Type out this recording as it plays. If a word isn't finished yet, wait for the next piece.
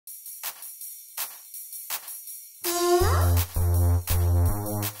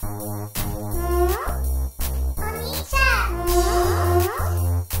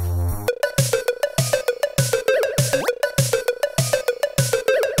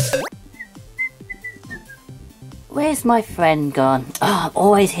Where's my friend gone? Oh, I'm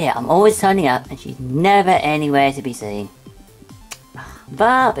always here. I'm always turning up and she's never anywhere to be seen.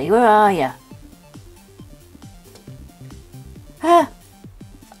 Barbie, where are you? Ah,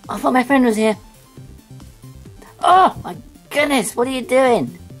 I thought my friend was here. Oh my goodness, what are you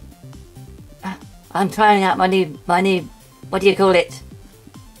doing? I'm trying out my new, what do you call it?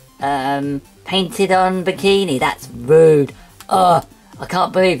 Painted on bikini. That's rude. Oh, I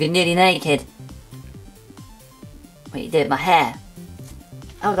can't believe you're nearly naked. What you did, my hair?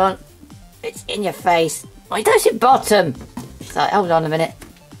 Hold on, it's in your face. Why does your bottom? Sorry, hold on a minute.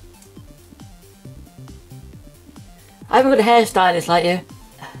 I haven't got a hairstylist like you.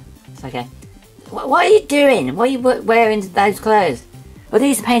 It's okay. What are you doing? Why are you wearing those clothes? Well,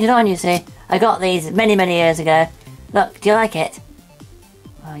 these are painted on, you see. I got these many, many years ago. Look, do you like it?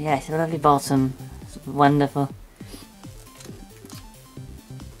 Oh yes, a lovely bottom. It's wonderful.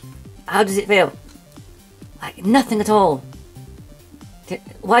 How does it feel? Like nothing at all.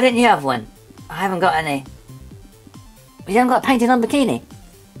 Why don't you have one? I haven't got any. You haven't got a painted on bikini?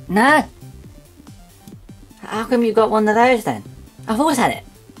 No? How come you got one of those then? I've always had it.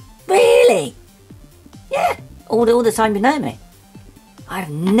 Really? Yeah, all the time you know me. I've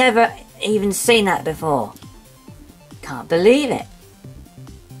never even seen that before. Can't believe it.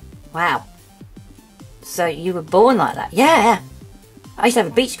 Wow. So you were born like that? Yeah. I used to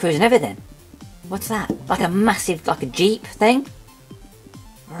have a beach cruise and everything. What's that? Like a massive, like a Jeep thing?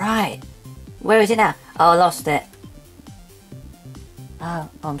 Right. Where is it now? Oh, I lost it. Oh,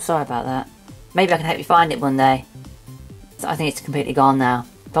 I'm sorry about that. Maybe I can help you find it one day. So I think it's completely gone now.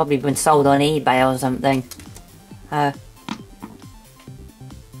 Probably been sold on eBay or something. Well,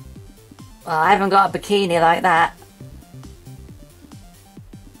 I haven't got a bikini like that.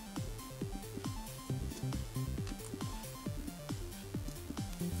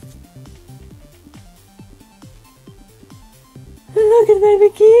 Look at my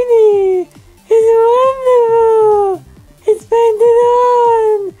bikini! It's wonderful! It's painted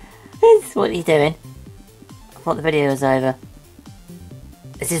on! What are you doing? I thought the video was over.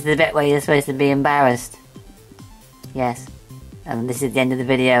 This is the bit where you're supposed to be embarrassed. Yes. And this is the end of the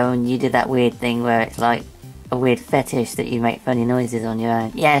video and you did that weird thing where it's like a weird fetish that you make funny noises on your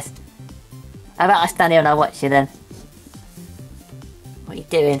own. Yes. How about I stand here and I watch you then? What are you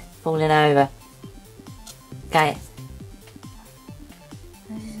doing? Falling over. Okay.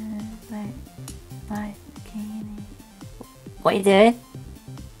 What are you doing?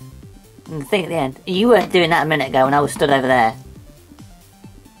 And the thing at the end. You weren't doing that a minute ago when I was stood over there.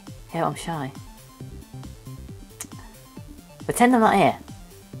 Yeah, I'm shy. Pretend I'm not here.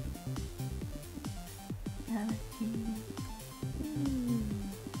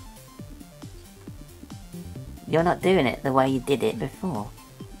 You're not doing it the way you did it before.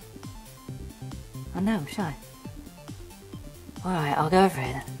 I know, I'm shy. Alright, I'll go over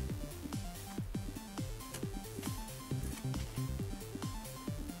it then.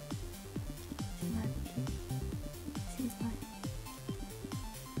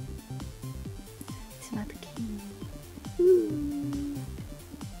 My bikini. Ooh.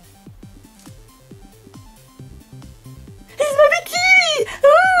 It's my bikini!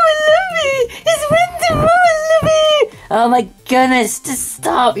 Oh, I love it! It's wonderful! I love it! Oh my goodness, just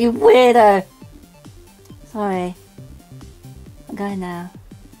stop, you weirdo! Sorry. I'm going now.